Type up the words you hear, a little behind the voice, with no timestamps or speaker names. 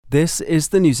This is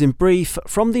the news in brief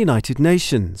from the United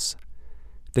Nations.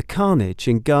 The carnage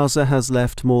in Gaza has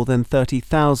left more than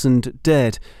 30,000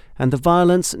 dead, and the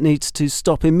violence needs to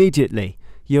stop immediately,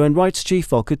 UN Rights Chief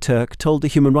Volker Turk told the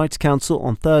Human Rights Council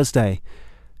on Thursday.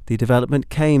 The development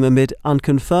came amid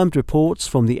unconfirmed reports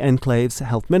from the enclave's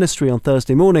health ministry on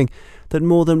Thursday morning that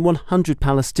more than 100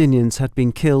 Palestinians had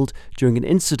been killed during an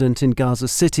incident in Gaza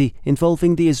City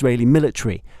involving the Israeli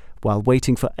military, while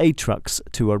waiting for aid trucks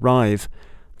to arrive.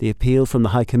 The appeal from the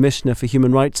High Commissioner for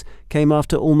Human Rights came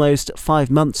after almost 5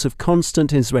 months of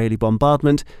constant Israeli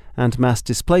bombardment and mass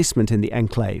displacement in the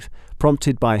enclave,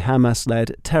 prompted by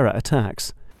Hamas-led terror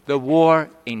attacks. The war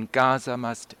in Gaza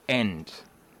must end.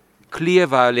 Clear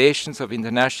violations of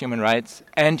international human rights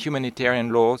and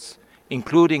humanitarian laws,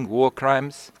 including war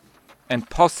crimes and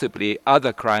possibly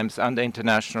other crimes under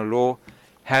international law,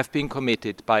 have been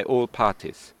committed by all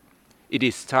parties. It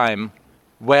is time,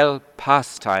 well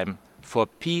past time, for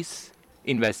peace,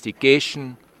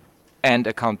 investigation and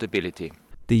accountability.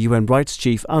 The UN Rights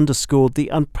Chief underscored the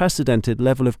unprecedented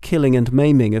level of killing and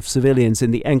maiming of civilians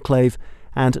in the enclave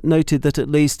and noted that at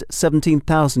least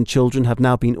 17,000 children have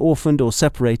now been orphaned or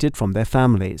separated from their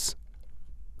families.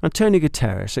 Antonio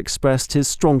Guterres expressed his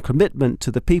strong commitment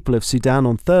to the people of Sudan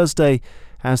on Thursday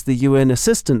as the UN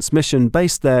assistance mission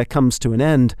based there comes to an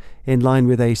end, in line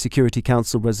with a Security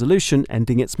Council resolution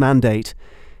ending its mandate.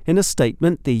 In a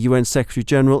statement, the UN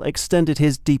Secretary-General extended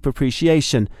his deep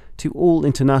appreciation to all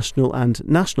international and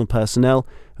national personnel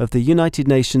of the United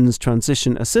Nations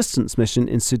Transition Assistance Mission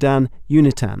in Sudan,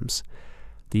 UNITAMS.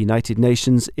 The United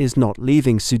Nations is not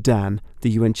leaving Sudan,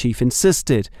 the UN chief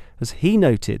insisted, as he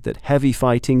noted that heavy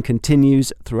fighting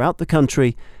continues throughout the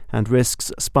country and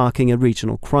risks sparking a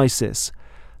regional crisis.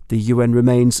 The UN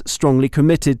remains strongly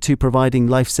committed to providing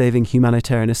life-saving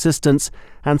humanitarian assistance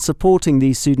and supporting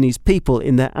the Sudanese people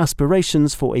in their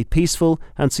aspirations for a peaceful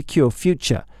and secure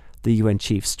future, the UN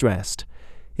chief stressed.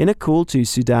 In a call to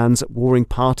Sudan's warring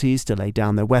parties to lay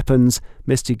down their weapons,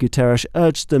 Mr. Guterres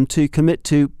urged them to commit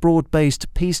to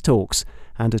broad-based peace talks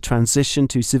and a transition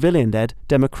to civilian-led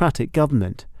democratic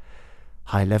government.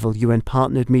 High-level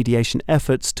UN-partnered mediation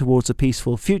efforts towards a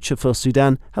peaceful future for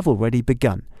Sudan have already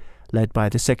begun, led by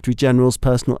the Secretary-General's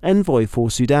personal envoy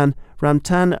for Sudan,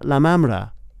 Ramtan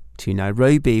Lamamra, to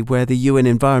Nairobi, where the UN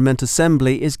Environment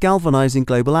Assembly is galvanizing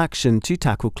global action to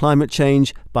tackle climate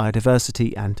change,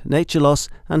 biodiversity and nature loss,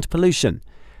 and pollution.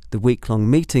 The week-long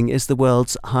meeting is the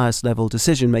world's highest-level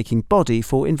decision-making body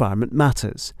for environment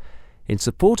matters. In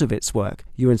support of its work,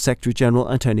 UN Secretary-General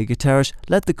Antonio Guterres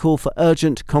led the call for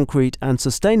urgent, concrete and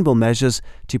sustainable measures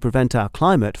to prevent our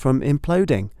climate from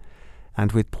imploding.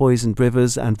 And with poisoned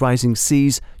rivers and rising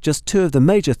seas just two of the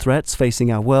major threats facing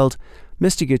our world,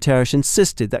 Mr. Guterres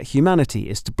insisted that humanity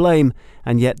is to blame,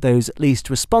 and yet those least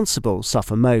responsible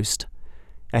suffer most.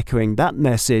 Echoing that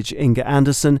message, Inga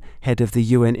Anderson, head of the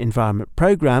UN Environment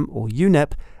Programme, or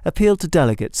UNEP, appealed to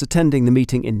delegates attending the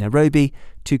meeting in Nairobi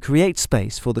to create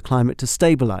space for the climate to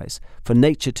stabilise, for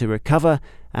nature to recover,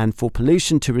 and for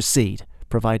pollution to recede,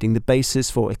 providing the basis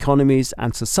for economies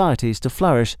and societies to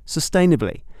flourish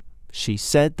sustainably. She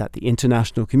said that the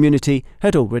international community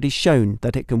had already shown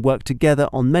that it can work together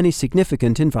on many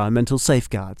significant environmental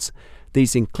safeguards.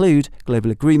 These include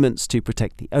global agreements to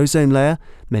protect the ozone layer,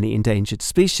 many endangered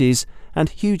species, and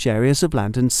huge areas of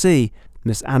land and sea.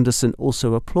 Ms. Anderson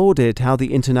also applauded how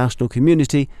the international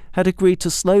community had agreed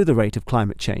to slow the rate of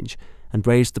climate change and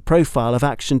raised the profile of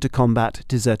action to combat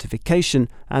desertification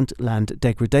and land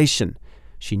degradation.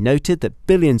 She noted that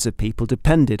billions of people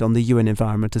depended on the UN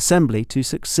Environment Assembly to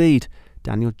succeed.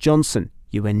 Daniel Johnson,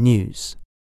 UN News.